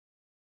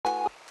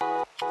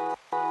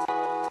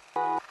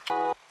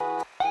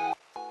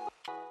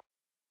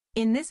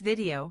In this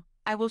video,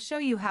 I will show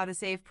you how to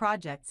save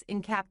projects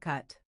in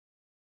CapCut.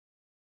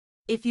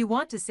 If you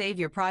want to save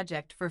your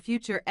project for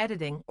future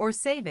editing or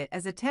save it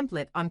as a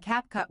template on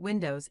CapCut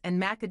Windows and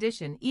Mac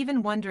Edition,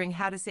 even wondering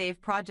how to save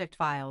project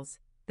files,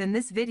 then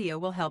this video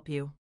will help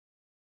you.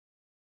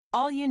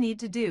 All you need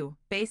to do,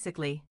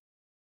 basically,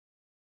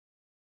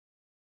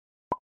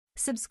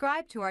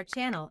 subscribe to our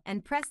channel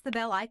and press the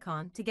bell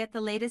icon to get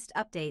the latest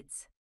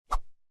updates.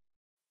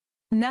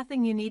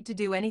 Nothing you need to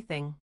do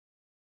anything.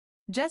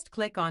 Just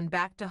click on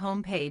Back to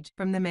Home Page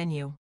from the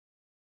menu.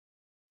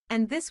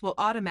 And this will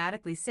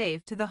automatically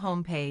save to the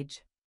home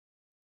page.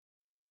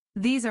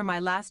 These are my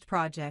last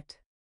project.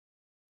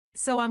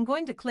 So I'm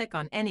going to click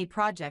on any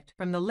project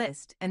from the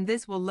list and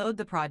this will load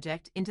the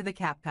project into the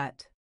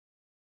CapCut.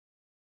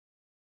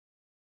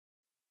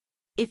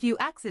 If you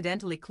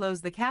accidentally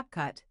close the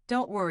CapCut,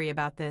 don't worry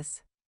about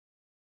this.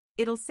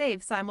 It'll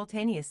save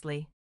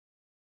simultaneously.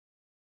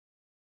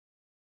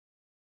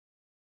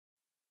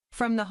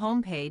 From the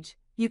home page,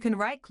 you can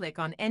right-click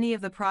on any of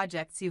the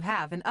projects you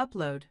have and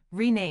upload,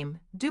 rename,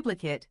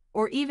 duplicate,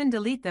 or even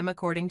delete them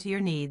according to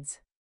your needs.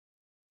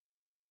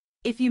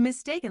 If you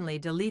mistakenly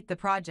delete the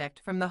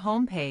project from the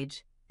home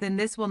page, then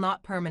this will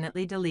not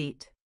permanently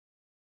delete.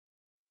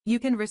 You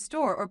can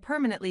restore or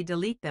permanently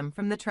delete them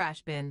from the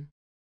trash bin.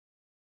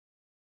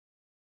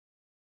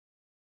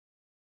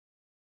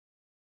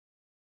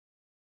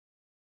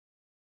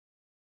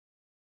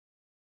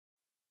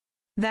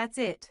 That's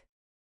it.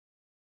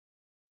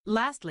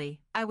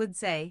 Lastly, I would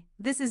say,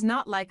 this is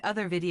not like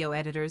other video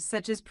editors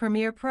such as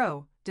Premiere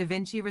Pro,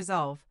 DaVinci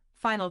Resolve,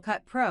 Final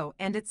Cut Pro,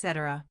 and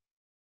etc.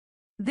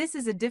 This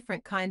is a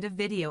different kind of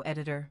video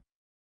editor,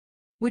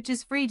 which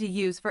is free to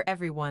use for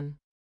everyone.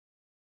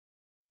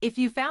 If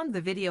you found the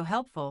video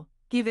helpful,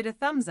 give it a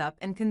thumbs up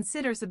and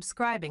consider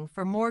subscribing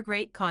for more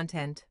great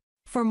content.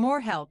 For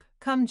more help,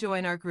 come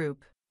join our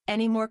group.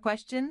 Any more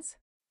questions?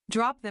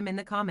 Drop them in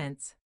the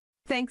comments.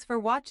 Thanks for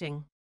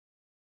watching.